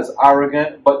seen as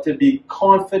arrogant, but to be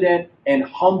confident and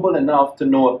humble enough to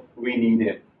know we need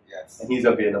Him. Yes. And He's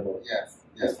available. Yes.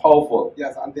 It's powerful.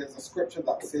 Yes, and there's a scripture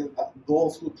that says that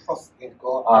those who trust in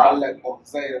God are like Mount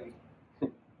Zion,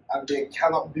 and they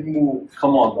cannot be moved.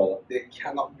 Come on, brother. They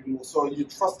cannot be moved. So you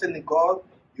trust in God,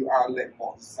 you are like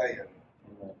Mount Zion.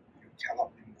 You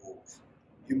cannot be moved.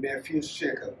 You may feel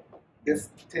shaken. This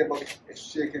table is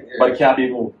shaking here. But it can't be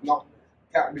moved. No,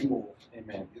 can't be moved.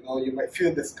 Amen. You might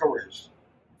feel discouraged,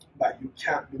 but you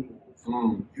can't be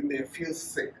moved. You may feel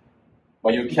sick,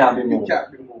 but you can't be moved. You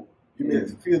can't be moved. You may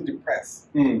feel depressed,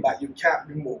 but you can't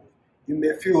be moved. You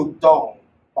may feel down,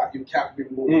 but you can't be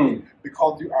moved.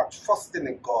 Because you are trusting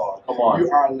in God. Come on.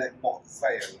 You are like Mount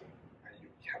Zion, and you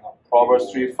cannot.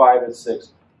 Proverbs 3:5 and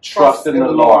 6. Trust in the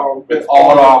Lord with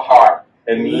all our heart,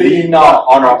 and lean not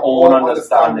on our own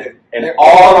understanding. In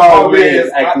all our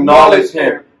ways acknowledge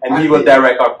Him, and He will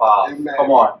direct our path. Amen.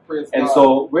 Come on. Praise And God.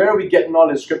 so where are we getting all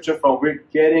this scripture from? We're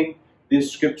getting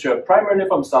this scripture primarily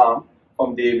from Psalm,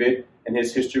 from David and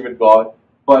his history with God.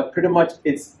 But pretty much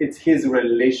it's his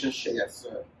relationship. Yes,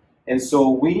 sir. And so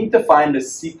we need to find the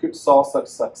secret sauce of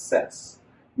success.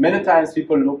 Many times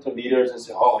people look to leaders and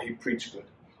say, oh, he preached good.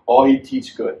 Oh, he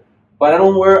teach good. But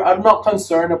I'm not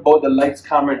concerned about the lights,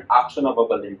 camera, and action of a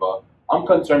believer. I'm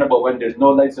concerned about when there's no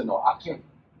lights and no action.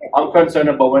 I'm concerned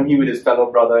about when he with his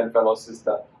fellow brother and fellow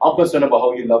sister. I'm concerned about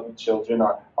how he loves his children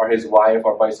or his wife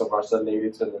or vice versa,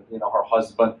 lady to her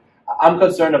husband. I'm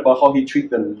concerned about how he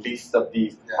treats the least of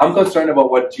these. Yes. I'm concerned about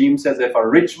what James says. If a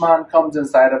rich man comes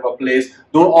inside of a place,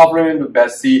 don't offer him the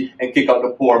best seat and kick out the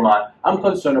poor man. I'm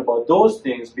concerned about those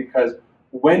things because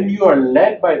when you are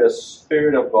led by the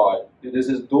Spirit of God, this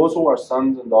is those who are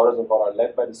sons and daughters of God are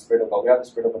led by the Spirit of God. We have the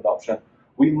Spirit of adoption.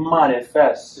 We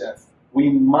manifest. Yes. We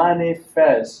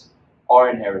manifest our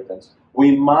inheritance.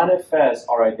 We manifest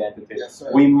our identity. Yes,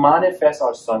 sir. We manifest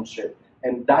our sonship.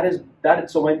 And that is.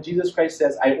 So when Jesus Christ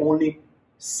says, I only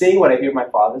say what I hear my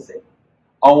Father say.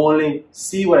 I only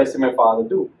see what I see my Father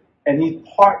do. And he's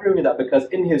partnering with that because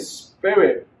in his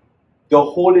spirit, the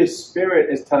Holy Spirit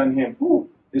is telling him, ooh,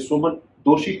 this woman,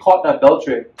 though she caught in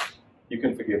adultery, you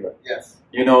can forgive her. Yes.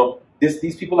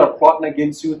 These people are plotting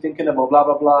against you, thinking about blah,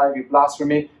 blah, blah, if you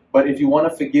blasphemy. But if you want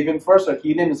to forgive him first or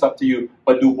heal him, it's up to you.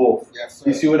 But do both. Yes, sir.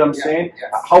 You see what I'm saying?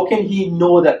 Yes. How can he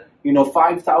know that,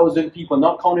 5,000 people,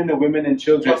 not counting the women and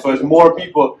children, so it's more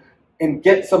people, and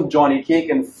get some Johnny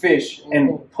cake and fish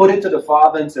and put it to the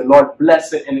Father and say, Lord,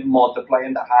 bless it and it multiply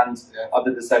in the hands of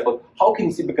the disciples. How can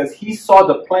he see? Because he saw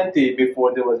the plenty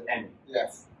before there was any.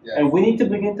 Yes. Yes. And we need to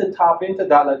begin to tap into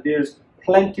that there's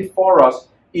plenty for us,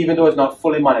 even though it's not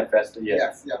fully manifested yet.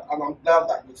 Yes, yeah. And I'm glad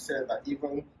that you said that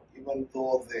even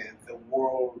though the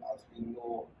world as we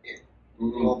know it, the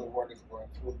world is going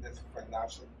through this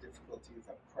financial difficulties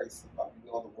and crisis, but we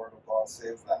know the Word of God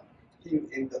says that He,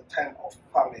 in the time of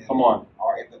famine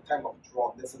or in the time of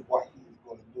drought, this is what He is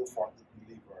going to do for the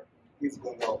believer. He's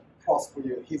going to prosper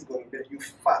you. He's going to make you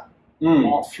fat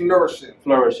or flourishing.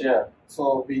 Flourish, yeah.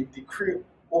 So we decree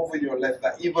over your life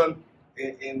that even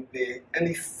in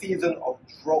any season of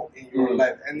drought in your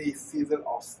life, any season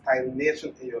of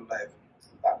stagnation in your life,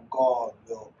 that God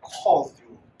will cause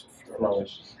you to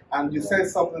flourish. And you said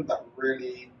something that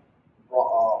really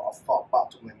brought a thought back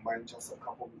to my mind just a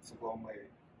couple of weeks ago.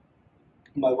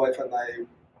 My wife and I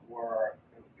were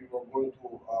going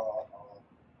to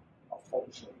a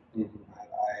function, and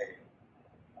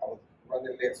I was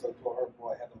running late, so I told her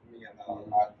go ahead of me, and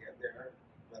I'll get there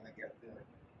when I get there.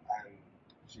 And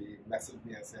she messaged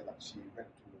me and said that she went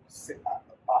to sit at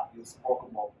the back. You spoke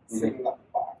about sitting at the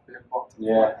back.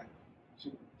 And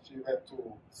she went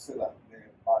to sit at the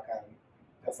back, and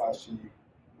just as she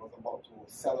was about to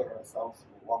settle herself, so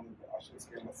one of the ushers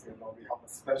came and said, "No, we have a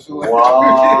special.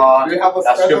 Wow, we have a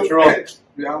that's special. scriptural.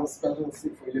 We have a special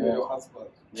seat for you and your husband."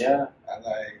 Yeah. And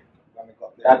when I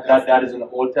got there, that is in the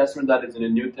Old Testament. That is in the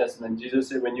New Testament. Jesus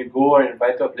said, when you go or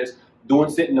invite to a place, don't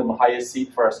sit in the highest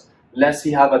seat first, lest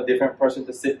he have a different person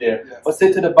to sit there. Yes. But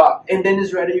sit to the back, and then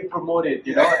it's ready. You promote it,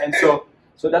 And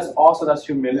so that's also that's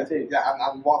humility.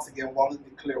 Yeah, and once again, want to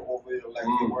declare over your life.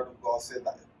 The Word of God said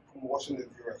that promotion is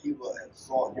yours. He will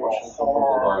exalt your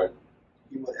horn.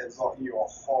 He will exalt your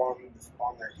horn, this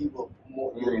honor. He will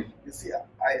promote you. You see,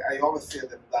 I always say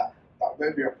that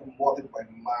when we are promoted by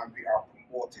man, we are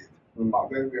promoted.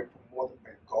 But when we are promoted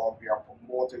by God, we are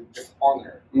promoted with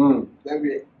honor. When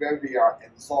we are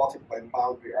exalted by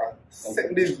man, we are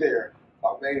sitting there.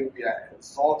 But when we are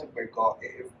exalted by God,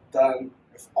 it is done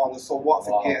with honor. So once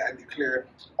again, I declare,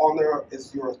 honor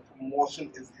is yours,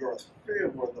 promotion is yours,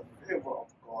 favor, the favor of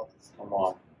God is yours. Come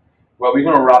on. Well, we're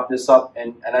going to wrap this up,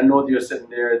 and I know that you're sitting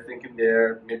there thinking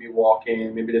maybe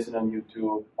walking, maybe listening on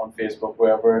YouTube, on Facebook,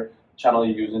 wherever channel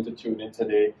you're using to tune in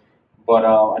today. But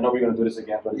I know we're going to do this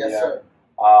again. But yes, sir.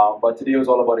 But today was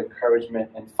all about encouragement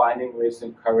and finding ways to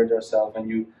encourage ourselves. And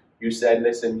you said,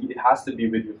 listen, it has to be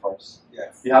with you first.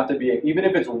 Yes. You have to be, even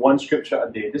if it's one scripture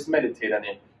a day, just meditate on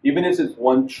it. Even if it's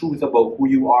one truth about who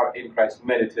you are in Christ,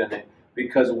 meditate on it.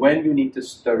 Because when you need to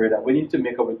stir it up, when you need to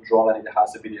make a withdrawal, and it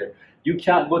has to be there. You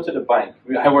can't go to the bank.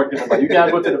 I work in the bank. You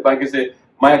can't go to the bank and say,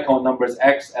 my account number is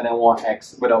X and I want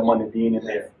X without money being in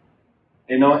there.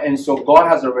 And so God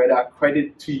has already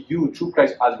accredited to you through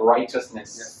Christ as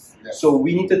righteousness. Yes. Yes. So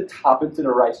we need to tap into the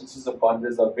righteousness of God that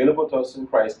is available to us in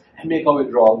Christ and make a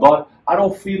withdrawal. God, I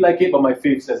don't feel like it, but my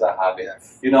faith says I have it.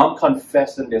 Yes. I'm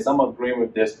confessing this. I'm agreeing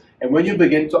with this. And when you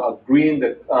begin to agree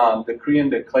and decree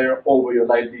and declare over your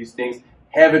life these things,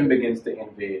 heaven begins to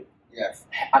invade. Yes.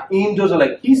 Angels are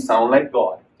like, he sound like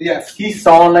God. Yes. He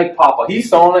sound like Papa. He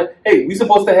sound like, hey, we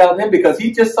supposed to help him because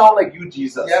he just sound like you,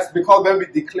 Jesus. Yes, because when we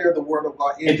declare the word of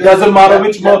God, it doesn't matter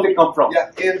which mouth they come from.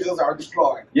 Yeah, angels are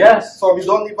deployed. Yes. So we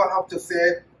don't even have to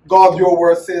say, God, your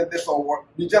word said this or what.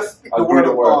 We just speak the word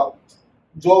of God.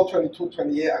 Joel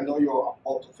 22:28, I know you're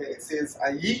about to say, it says,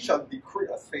 and ye shall decree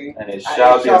a thing, and it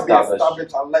shall be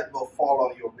established, and let no fall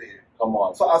on your bed. Come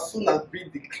on. So as soon as we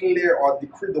declare or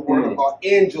decree the word of God,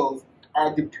 angels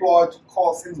are deployed to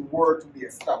cause his word to be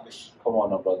established. Come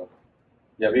on now, brother.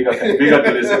 Yeah, we got to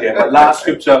do this again. But last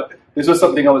scripture, this was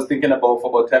something I was thinking about for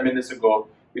about 10 minutes ago.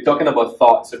 We're talking about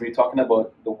thoughts, and we're talking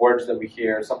about the words that we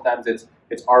hear. Sometimes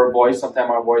it's our voice.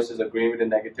 Sometimes our voice is agreeing with the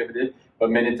negativity. But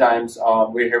many times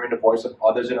we're hearing the voice of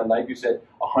others in our life. You said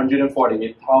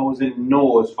 148,000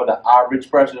 no's for the average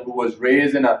person who was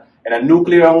raised in a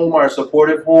nuclear home or a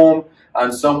supportive home.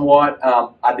 And somewhat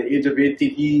at the age of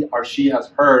 18, he or she has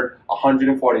heard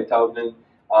 140,000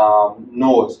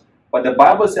 no's. But the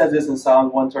Bible says this in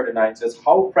Psalm 139. It says,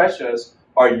 how precious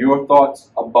are your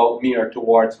thoughts about me or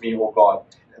towards me, O God.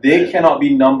 They cannot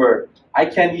be numbered. I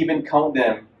can't even count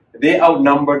them. They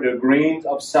outnumber the grains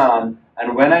of sand.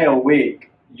 And when I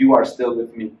awake, you are still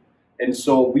with me. And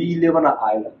so we live on an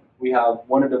island. We have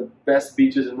one of the best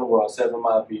beaches in the world, 7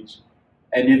 Mile Beach.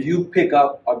 And if you pick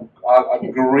up a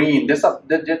grain, just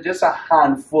a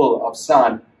handful of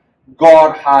sand,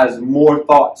 God has more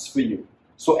thoughts for you.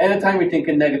 So anytime we're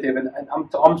thinking negative, and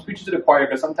I'm preaching to the choir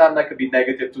because sometimes that could be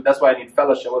negative too. That's why I need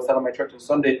fellowship. I was telling my church on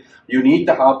Sunday, you need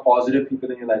to have positive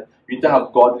people in your life. You need to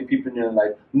have godly people in your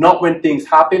life. Not when things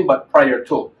happen, but prior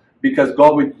to. Because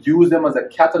God would use them as a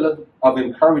catalyst of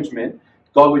encouragement.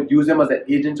 God would use them as an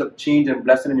agent of change and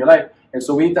blessing in your life. And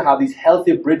so we need to have these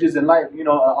healthy bridges in life. You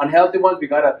know, unhealthy ones, we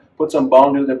got to put some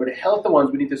boundaries there. But the healthy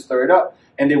ones, we need to stir it up.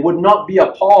 And there would not be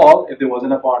a Paul if there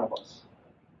wasn't a Barnabas.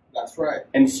 That's right.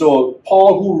 And so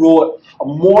Paul, who wrote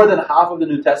more than half of the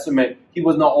New Testament, he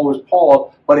was not always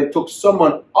Paul, but it took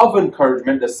someone of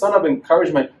encouragement, the son of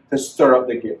encouragement, to stir up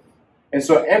the gift. And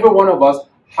so every one of us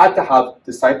had to have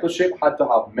discipleship, had to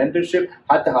have mentorship,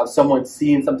 had to have someone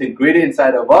seeing something greater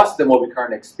inside of us than what we're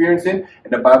currently experiencing.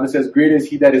 And the Bible says, greater is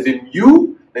he that is in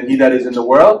you than he that is in the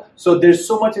world. So there's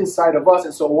so much inside of us.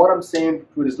 And so what I'm saying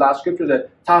through this last scripture is that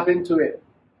tap into it.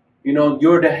 You know,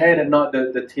 you're the head and not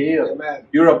the tail. Amen.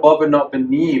 You're above and not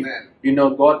beneath. Amen. You know,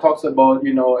 God talks about,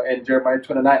 you know, in Jeremiah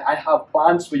 29, I have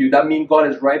plans for you. That means God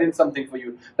is writing something for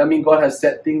you. That means God has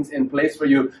set things in place for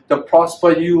you to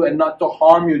prosper you and not to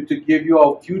harm you, to give you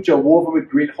a future woven with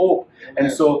great hope. Amen.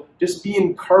 And so just be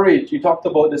encouraged. You talked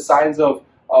about the signs of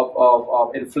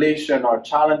inflation or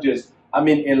challenges. I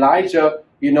mean, Elijah,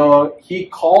 you know, he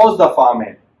caused the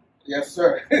famine. Yes,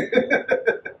 sir.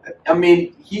 I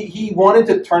mean, he wanted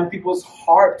to turn people's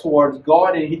heart towards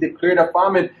God, and he declared a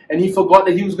famine, and he forgot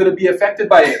that he was going to be affected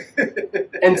by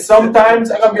it. And sometimes,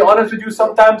 I'm going to be honest with you,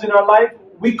 sometimes in our life,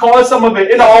 we cause some of it.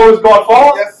 It's not always God's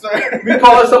fault. Yes, sir. We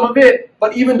cause some of it.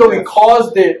 But even though we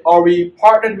caused it or we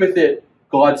partnered with it,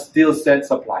 God still sent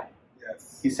supply.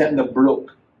 Yes. He sent the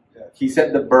brook. Yes. He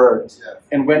sent the birds. Yes.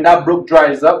 And when that brook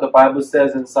dries up, the Bible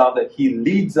says in Psalm that he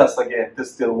leads us again to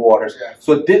still waters. Yes.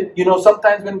 So, you know,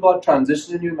 sometimes when God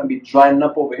transitions you, it might be drying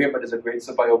up over here, but there's a great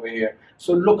supply over here.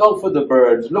 So look out for the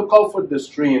birds. Look out for the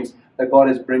streams that God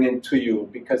is bringing to you,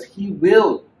 because he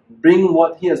will bring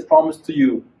what he has promised to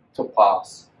you to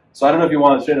pass. So I don't know if you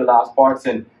want to share the last parts,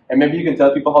 and maybe you can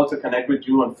tell people how to connect with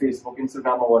you on Facebook,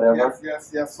 Instagram, or whatever.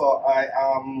 Yes. So I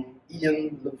am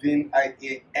Ian Lavine,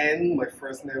 I-A-N, my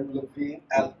first name Lavine,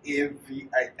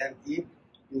 L-A-V-I-N-E.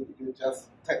 You just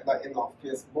type that in on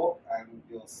Facebook, and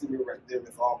you'll see me right there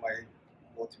with all my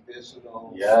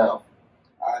motivational stuff.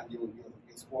 And you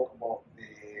spoke about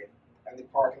any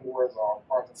parting words or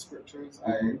parting scriptures.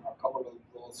 Mm-hmm. A couple of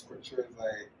those scriptures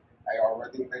I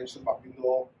already mentioned, but we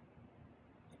know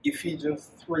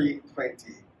Ephesians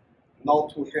 3:20. Now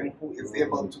to him who is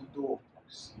able to do.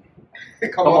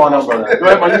 Come on, brother. Go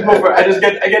ahead, man. Just go for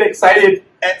it. I get excited.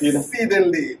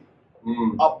 Exceedingly,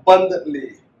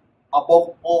 abundantly,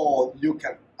 above all you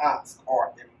can ask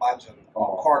or imagine,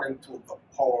 according to the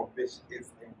power which is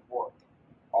in work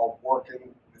or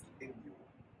working within you.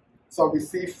 So we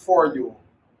see for you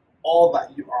all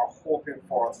that you are hoping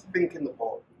for, thinking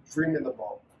about, dreaming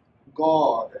about.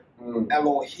 God,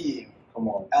 Elohim,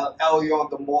 El Elyon,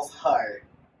 the Most High,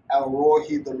 El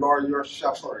Rohi, the Lord your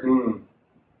Shepherd.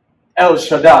 El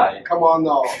Shaddai. Come on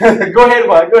now. Go ahead,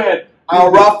 man. Go ahead. Al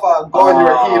Rapha, God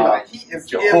your healer. He is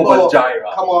Jehovah able.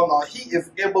 Jireh. Come on now. He is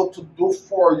able to do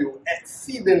for you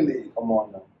exceedingly. Come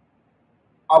on now.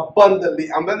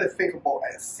 Abundantly. I'm going to think about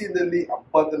exceedingly,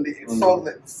 abundantly. It sounds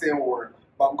like the same word.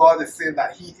 But God is saying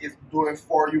that He is doing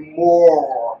for you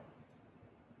more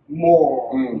than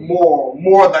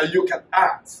you can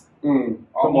ask.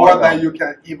 Or more than you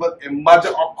can even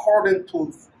imagine, according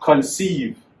to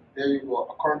conceive. There you go.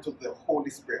 According to the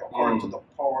Holy Spirit, according to the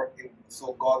power in you.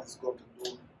 So God is going to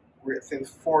do great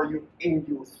things for you, in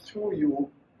you, through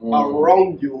you,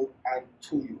 around you, and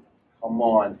to you. Come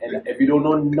on. And if you don't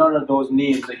know none of those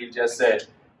names that He just said,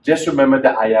 just remember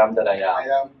that I am that I am. I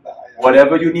am that I am.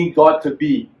 Whatever you need God to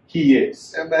be, He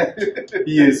is. Amen.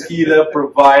 He is healer,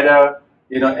 provider,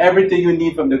 everything you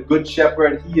need from the Good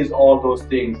Shepherd. He is all those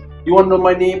things. You want to know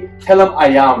my name? Tell Him I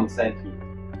am sent you.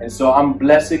 And so I'm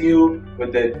blessing you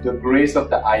with the grace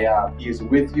of the I am. He is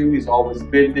with you. He's always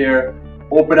been there.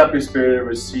 Open up your spirit and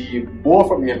receive more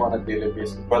from Him on a daily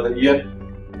basis. Brother Ian,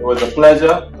 it was a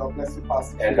pleasure. God bless you,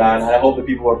 Pastor. And I hope the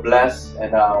people were blessed.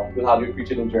 And we'll have you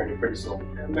preaching a journey pretty soon.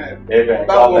 Amen. Amen.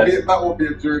 That will be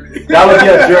a journey. That will be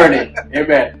a journey.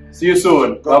 Amen. See you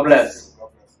soon. God bless.